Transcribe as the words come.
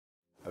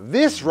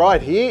This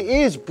right here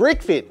is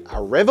BrickFit, a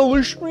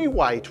revolutionary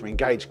way to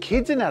engage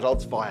kids and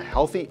adults via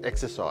healthy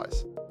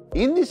exercise.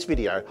 In this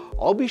video,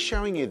 I'll be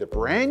showing you the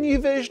brand new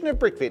version of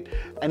BrickFit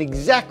and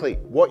exactly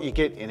what you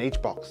get in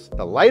each box.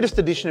 The latest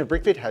edition of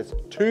BrickFit has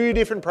 2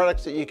 different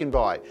products that you can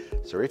buy.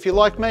 So if you're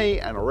like me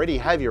and already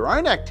have your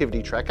own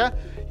activity tracker,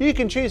 you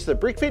can choose the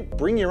BrickFit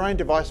Bring Your Own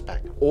Device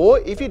pack. Or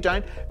if you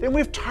don't, then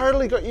we've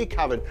totally got you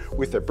covered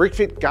with the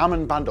BrickFit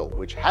Garmin Bundle,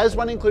 which has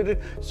one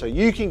included so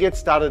you can get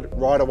started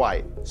right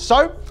away.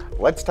 So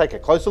let's take a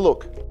closer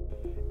look.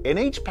 In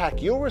each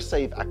pack, you'll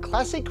receive a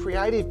classic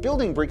creative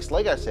building bricks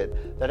Lego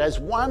set that has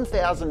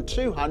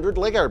 1,200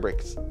 Lego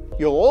bricks.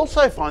 You'll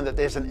also find that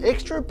there's an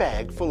extra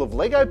bag full of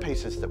Lego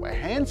pieces that were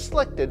hand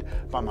selected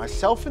by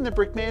myself and the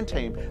Brickman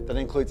team that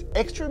includes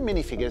extra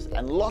minifigures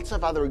and lots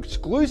of other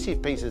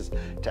exclusive pieces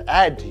to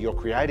add to your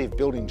creative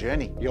building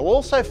journey. You'll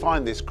also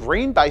find this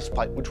green base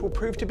plate which will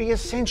prove to be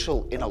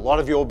essential in a lot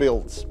of your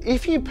builds.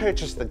 If you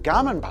purchase the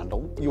Garmin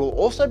Bundle, you will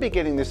also be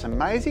getting this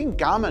amazing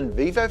Garmin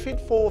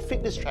Vivofit 4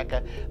 fitness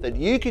tracker that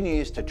you can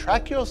use to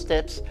track your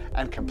steps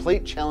and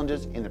complete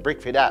challenges in the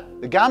BrickFit app.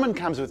 The Garmin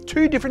comes with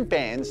 2 different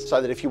bands so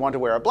that if you want to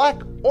wear a black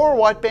or a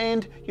white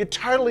band, you're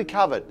totally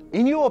covered.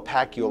 In your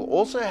pack, you'll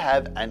also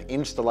have an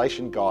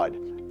installation guide.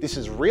 This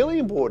is really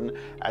important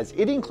as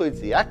it includes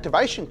the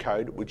activation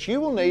code which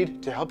you will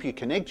need to help you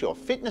connect your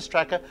fitness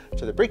tracker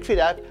to the BrickFit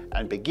app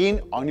and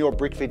begin on your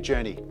BrickFit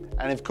journey.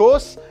 And of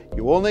course,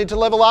 you will need to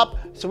level up,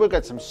 so we've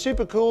got some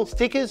super cool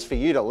stickers for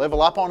you to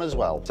level up on as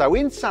well. So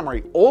in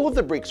summary, all of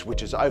the bricks,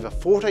 which is over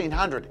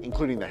 1,400,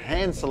 including the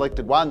hand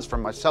selected ones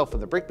from myself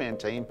and the Brickman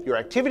team, your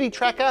activity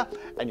tracker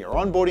and your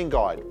onboarding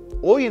guide.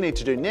 All you need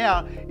to do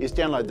now is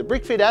download the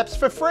BrickFit apps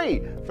for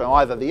free from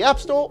either the App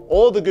Store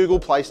or the Google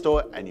Play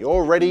Store, and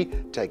you're ready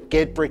to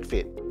get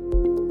BrickFit.